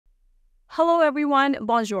Hello everyone,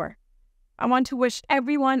 bonjour. I want to wish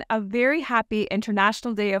everyone a very happy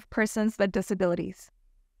International Day of Persons with Disabilities.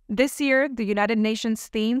 This year, the United Nations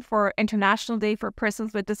theme for International Day for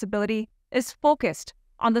Persons with Disability is focused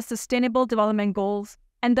on the Sustainable Development Goals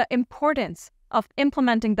and the importance of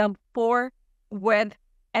implementing them for, with,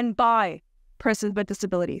 and by persons with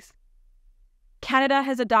disabilities. Canada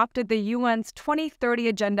has adopted the UN's 2030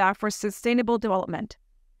 Agenda for Sustainable Development,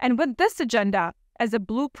 and with this agenda as a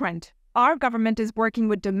blueprint, our government is working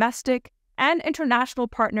with domestic and international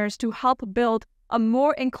partners to help build a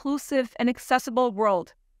more inclusive and accessible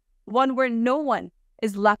world, one where no one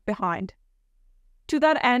is left behind. To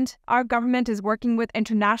that end, our government is working with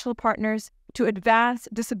international partners to advance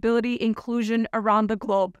disability inclusion around the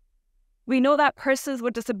globe. We know that persons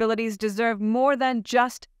with disabilities deserve more than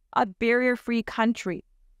just a barrier-free country.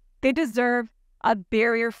 They deserve a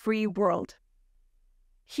barrier-free world.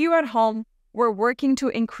 Here at home, we're working to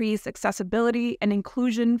increase accessibility and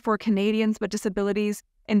inclusion for Canadians with disabilities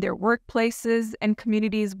in their workplaces and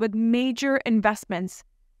communities with major investments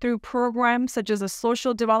through programs such as the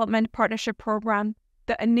Social Development Partnership Program,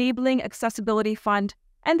 the Enabling Accessibility Fund,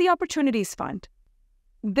 and the Opportunities Fund.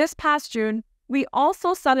 This past June, we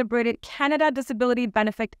also celebrated Canada Disability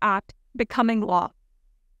Benefit Act becoming law.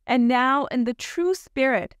 And now, in the true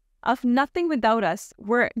spirit of nothing without us,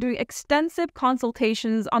 we're doing extensive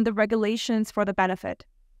consultations on the regulations for the benefit.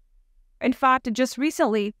 In fact, just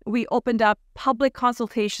recently, we opened up public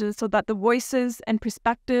consultations so that the voices and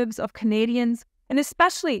perspectives of Canadians, and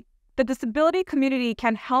especially the disability community,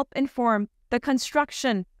 can help inform the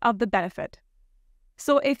construction of the benefit.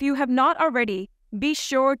 So if you have not already, be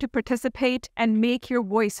sure to participate and make your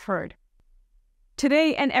voice heard.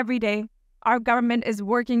 Today and every day, our government is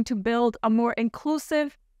working to build a more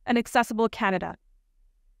inclusive and accessible Canada.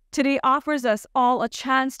 Today offers us all a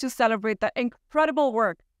chance to celebrate the incredible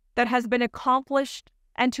work that has been accomplished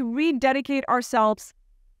and to rededicate ourselves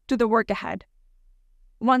to the work ahead.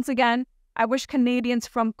 Once again, I wish Canadians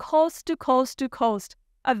from coast to coast to coast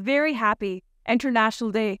a very happy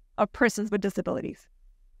International Day of Persons with Disabilities.